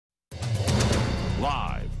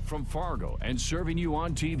Live from Fargo and serving you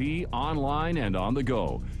on TV, online, and on the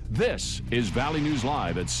go. This is Valley News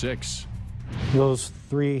Live at 6. Those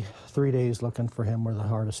three days looking for him were the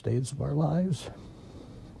hardest days of our lives.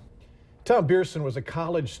 Tom Bierson was a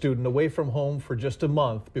college student away from home for just a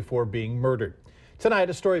month before being murdered.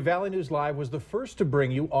 Tonight, a story Valley News Live was the first to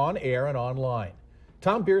bring you on air and online.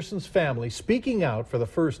 Tom Bierson's family speaking out for the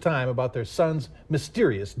first time about their son's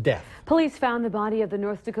mysterious death. Police found the body of the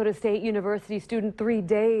North Dakota State University student 3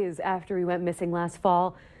 days after he went missing last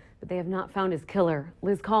fall, but they have not found his killer.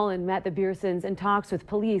 Liz Collin met the Biersons and talks with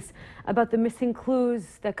police about the missing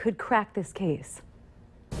clues that could crack this case.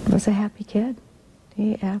 He was a happy kid.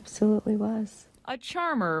 He absolutely was. A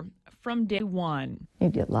charmer from day one.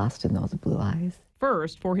 He'd get lost in those blue eyes.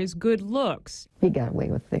 First, for his good looks. He got away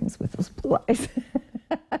with things with those blue eyes.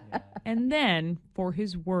 And then for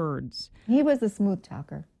his words. He was a smooth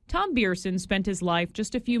talker. Tom Bierson spent his life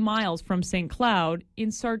just a few miles from St. Cloud in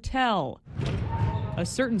Sartell. A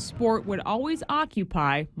certain sport would always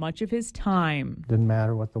occupy much of his time. Didn't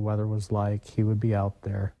matter what the weather was like, he would be out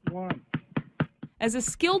there. As a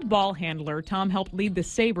skilled ball handler, Tom helped lead the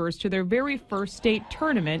Sabres to their very first state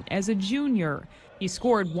tournament as a junior. He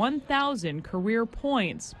scored 1,000 career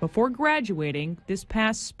points before graduating this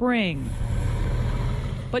past spring.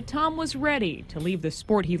 But Tom was ready to leave the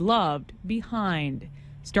sport he loved behind,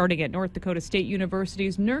 starting at North Dakota State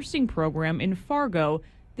University's nursing program in Fargo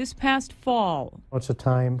this past fall. It's a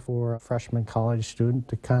time for a freshman college student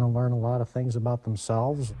to kind of learn a lot of things about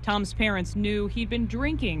themselves. Tom's parents knew he'd been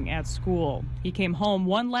drinking at school. He came home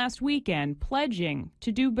one last weekend pledging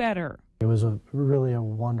to do better. It was really a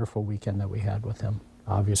wonderful weekend that we had with him.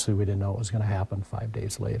 Obviously, we didn't know it was going to happen 5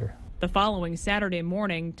 days later. The following Saturday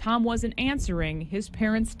morning, Tom wasn't answering his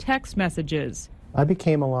parents' text messages. I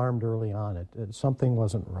became alarmed early on. Something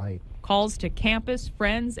wasn't right. Calls to campus,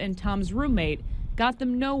 friends, and Tom's roommate got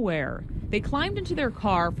them nowhere. They climbed into their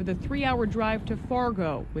car for the 3-hour drive to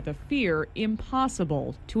Fargo with a fear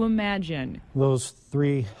impossible to imagine. Those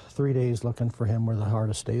three days looking for him were the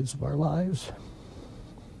hardest days of our lives.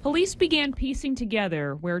 Police began piecing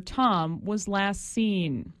together where Tom was last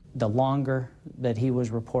seen. The longer that he was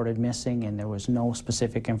reported missing and there was no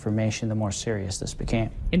specific information, the more serious this became.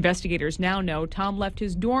 Investigators now know Tom left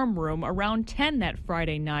his dorm room around 10 that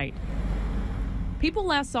Friday night. People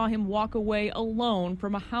last saw him walk away alone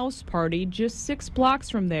from a house party just 6 blocks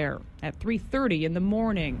from there at 3:30 in the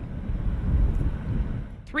morning.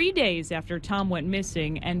 3 days after Tom went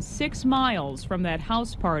missing and 6 miles from that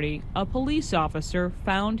house party, a police officer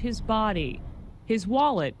found his body. His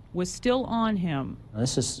wallet was still on him.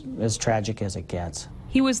 This is as tragic as it gets.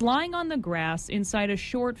 He was lying on the grass inside a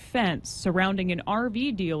short fence surrounding an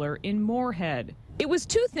RV dealer in Moorhead. It was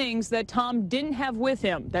 2 things that Tom didn't have with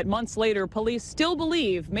him that months later police still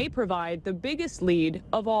believe may provide the biggest lead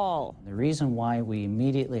of all. The reason why we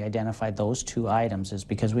immediately identified those 2 items is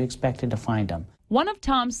because we expected to find them. One of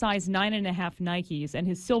Tom's size 9.5 Nikes and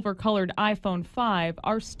his silver-colored iPhone 5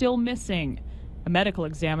 are still missing. A medical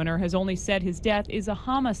examiner has only said his death is a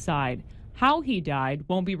homicide. How he died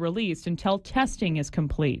won't be released until testing is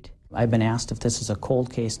complete. I've been asked if this is a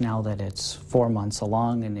cold case now that it's 4 months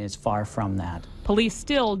along, and it's far from that. Police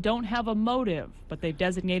still don't have a motive, but they've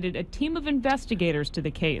designated a team of investigators to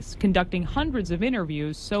the case, conducting hundreds of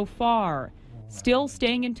interviews so far. Still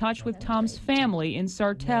staying in touch with Tom's family in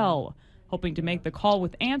Sartell, hoping to make the call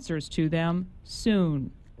with answers to them soon.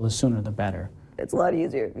 The sooner the better. It's a lot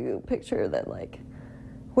easier if you picture that, like,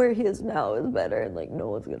 where he is now is better and, like, no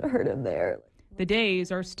one's going to hurt him there. The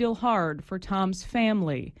days are still hard for Tom's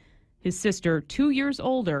family. His sister, 2 years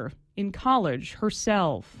older, in college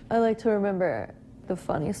herself. I like to remember the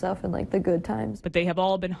funny stuff and, like, the good times. But they have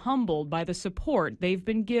all been humbled by the support they've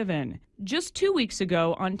been given. Just 2 weeks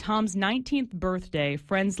ago, on Tom's 19th birthday,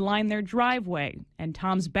 friends lined their driveway and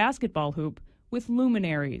Tom's basketball hoop with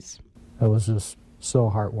luminaries. It was just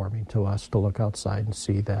so heartwarming to us to look outside and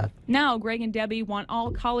see that. Now, Greg and Debbie want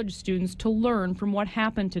all college students to learn from what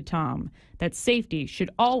happened to Tom, that safety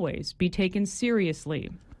should always be taken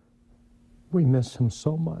seriously. We miss him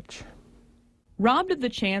so much. Robbed of the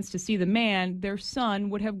chance to see the man their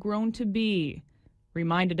son would have grown to be.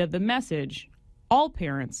 Reminded of the message all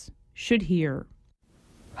parents should hear.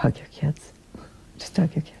 Hug your kids. Just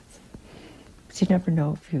hug your kids. But you never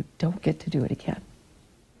know if you don't get to do it again.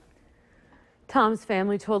 Tom's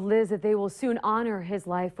family told Liz that they will soon honor his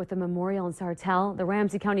life with a memorial in Sartell. The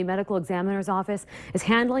Ramsey County Medical Examiner's Office is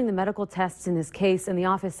handling the medical tests in this case, and the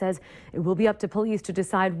office says it will be up to police to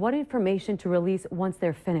decide what information to release once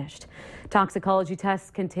they're finished. Toxicology tests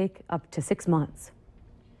can take up to 6 months.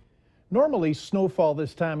 Normally, snowfall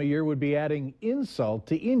this time of year would be adding insult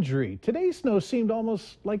to injury. Today's snow seemed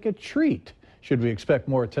almost like a treat. Should we expect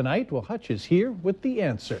more tonight? Well, Hutch is here with the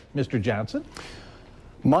answer. Mr. Johnson?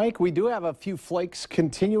 Mike, we do have a few flakes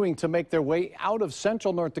continuing to make their way out of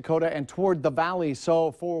central North Dakota and toward the valley.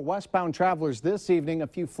 So for westbound travelers this evening, a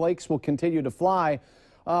few flakes will continue to fly.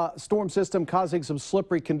 Storm system causing some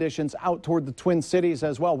slippery conditions out toward the Twin Cities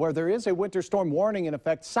as well, where there is a winter storm warning in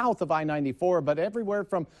effect south of I-94, but everywhere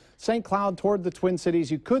from St. Cloud toward the Twin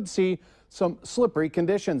Cities, you could see some slippery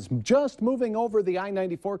conditions. Just moving over the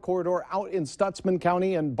I-94 corridor out in Stutsman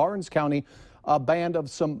County and Barnes County, a band of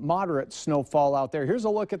some moderate snowfall out there. Here's a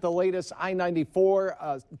look at the latest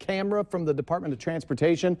I-94 camera from the Department of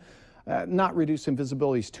Transportation. Not reducing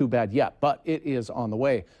visibility is too bad yet, but it is on the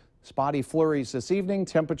way. Spotty flurries this evening.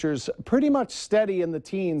 Temperatures pretty much steady in the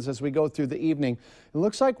teens as we go through the evening. It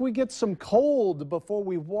looks like we get some cold before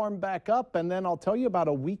we warm back up, and then I'll tell you about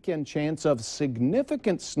a weekend chance of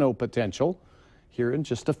significant snow potential here in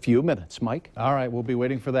just a few minutes. Mike? All right, we'll be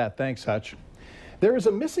waiting for that. Thanks, Hutch. There is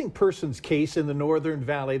a missing persons case in the Northern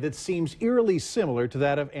Valley that seems eerily similar to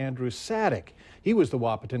that of Andrew Sadek. He was the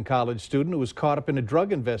Wahpeton College student who was caught up in a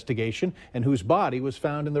drug investigation and whose body was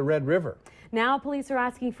found in the Red River. Now police are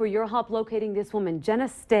asking for your help locating this woman, Jenna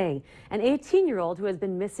Stay, an 18-year-old who has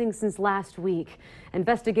been missing since last week.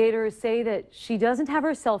 Investigators say that she doesn't have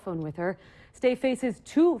her cell phone with her. Stay faces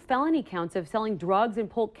 2 felony counts of selling drugs in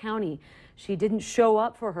Polk County. She didn't show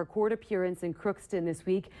up for her court appearance in Crookston this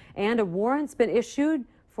week, and a warrant's been issued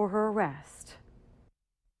for her arrest.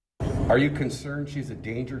 Are you concerned she's a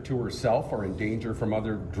danger to herself or in danger from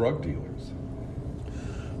other drug dealers?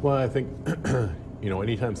 Well, I think,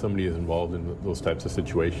 anytime somebody is involved in those types of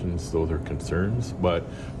situations, those are concerns. But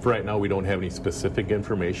for right now, we don't have any specific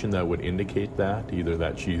information that would indicate that, either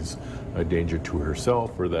that she's a danger to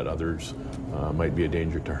herself or that others might be a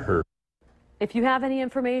danger to her. If you have any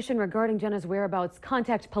information regarding Jenna's whereabouts,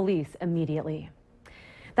 contact police immediately.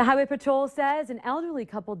 The Highway Patrol says an elderly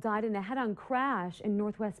couple died in a head-on crash in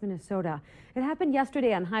northwest Minnesota. It happened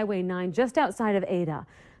yesterday on Highway 9 just outside of Ada.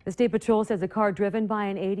 The State Patrol says a car driven by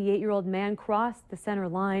an 88-year-old man crossed the center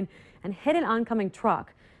line and hit an oncoming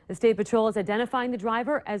truck. The State Patrol is identifying the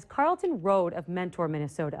driver as Carlton Road of Mentor,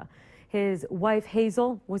 Minnesota. His wife,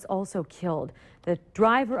 Hazel, was also killed. The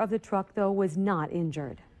driver of the truck, though, was not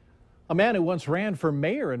injured. A man who once ran for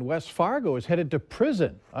mayor in West Fargo is headed to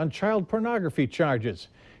prison on child pornography charges.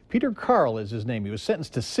 Peter Carl is his name. He was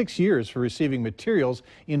sentenced to 6 years for receiving materials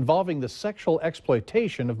involving the sexual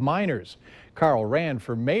exploitation of minors. Carl ran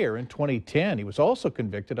for mayor in 2010. He was also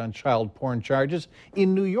convicted on child porn charges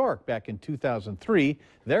in New York back in 2003.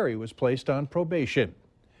 There he was placed on probation.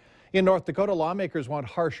 In North Dakota, lawmakers want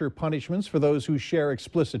harsher punishments for those who share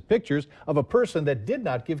explicit pictures of a person that did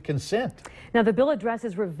not give consent. Now, the bill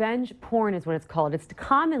addresses revenge porn is what it's called. It's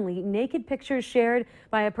commonly naked pictures shared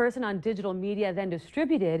by a person on digital media, then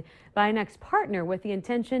distributed by an ex-partner with the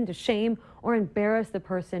intention to shame or embarrass the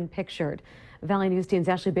person pictured. Valley News Team's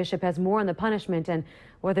Ashley Bishop has more on the punishment and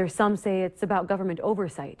whether some say it's about government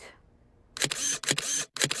oversight.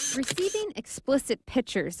 Receiving explicit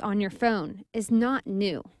pictures on your phone is not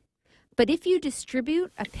new. But if you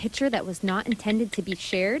distribute a picture that was not intended to be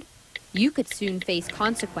shared, you could soon face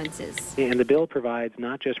consequences. And the bill provides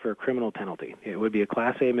not just for a criminal penalty. It would be a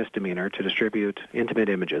Class A misdemeanor to distribute intimate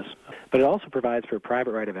images. But it also provides for a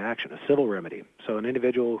private right of action, a civil remedy. So an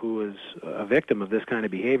individual who is a victim of this kind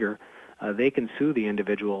of behavior, they can sue the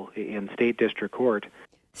individual in state district court.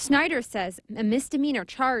 Snyder says a misdemeanor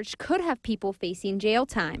charge could have people facing jail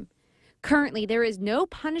time. Currently, there is no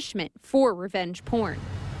punishment for revenge porn.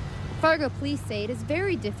 Fargo police say it is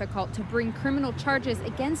very difficult to bring criminal charges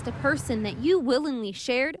against a person that you willingly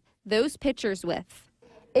shared those pictures with.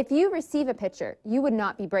 If you receive a picture, you would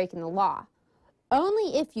not be breaking the law.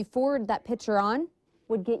 Only if you forward that picture on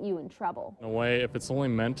would get you in trouble. In a way, if it's only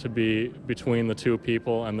meant to be between the two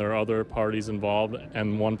people and there are other parties involved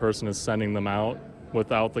and one person is sending them out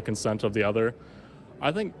without the consent of the other,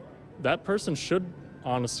 I think that person should,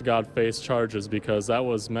 honest to God, face charges because that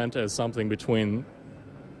was meant as something between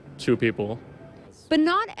two people. But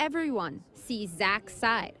not everyone sees Zach's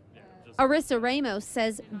side. Arissa Ramos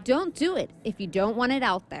says don't do it if you don't want it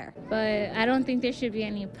out there. But I don't think there should be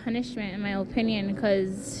any punishment, in my opinion,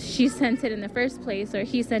 because she sent it in the first place, or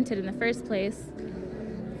he sent it in the first place.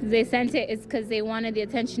 They sent it, it's because they wanted the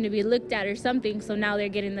attention to be looked at or something, so now they're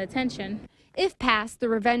getting the attention. If passed, the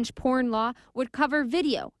revenge porn law would cover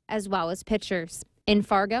video as well as pictures. In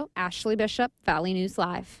Fargo, Ashley Bishop, Valley News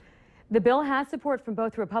Live. The bill has support from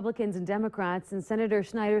both Republicans and Democrats, and Senator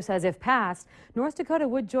Schneider says if passed, North Dakota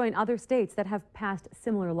would join other states that have passed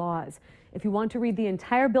similar laws. If you want to read the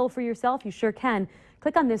entire bill for yourself, you sure can.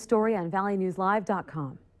 Click on this story on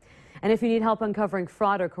valleynewslive.com. And if you need help uncovering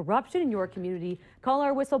fraud or corruption in your community, call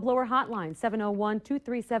our whistleblower hotline,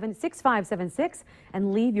 701-237-6576,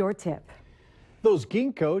 and leave your tip. Those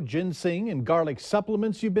ginkgo, ginseng, and garlic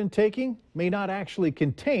supplements you've been taking may not actually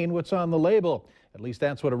contain what's on the label. At least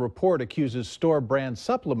that's what a report accuses store brand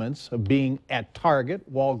supplements of being at Target,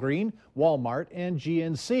 Walgreens, Walmart, and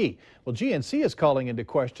GNC. Well, GNC is calling into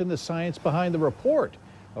question the science behind the report,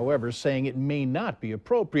 however, saying it may not be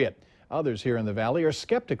appropriate. Others here in the Valley are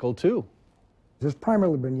skeptical, too. It's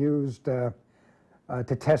primarily been used to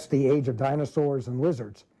test the age of dinosaurs and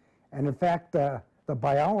lizards. And in fact, the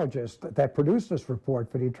biologist that produced this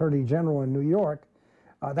report for the Attorney General in New York,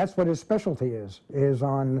 that's what his specialty is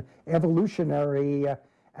on evolutionary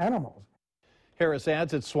animals. Harris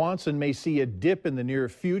adds that Swanson may see a dip in the near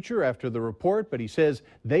future after the report, but he says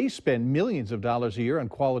they spend millions of dollars a year on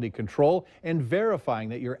quality control and verifying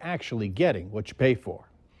that you're actually getting what you pay for.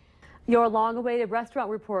 Your long-awaited restaurant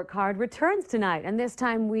report card returns tonight, and this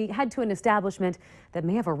time we head to an establishment that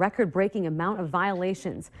may have a record-breaking amount of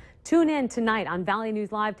violations. Tune in tonight on Valley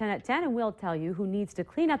News Live 10 at 10, and we'll tell you who needs to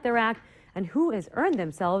clean up their act and who has earned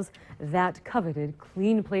themselves that coveted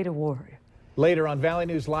Clean Plate Award. Later on Valley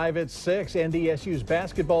News Live at 6, NDSU's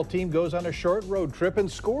basketball team goes on a short road trip and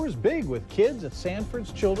scores big with kids at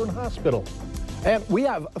Sanford's Children's Hospital. And we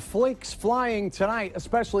have flakes flying tonight,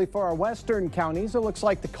 especially for our western counties. It looks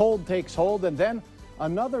like the cold takes hold, and then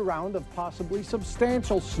another round of possibly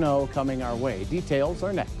substantial snow coming our way. Details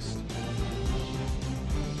are next.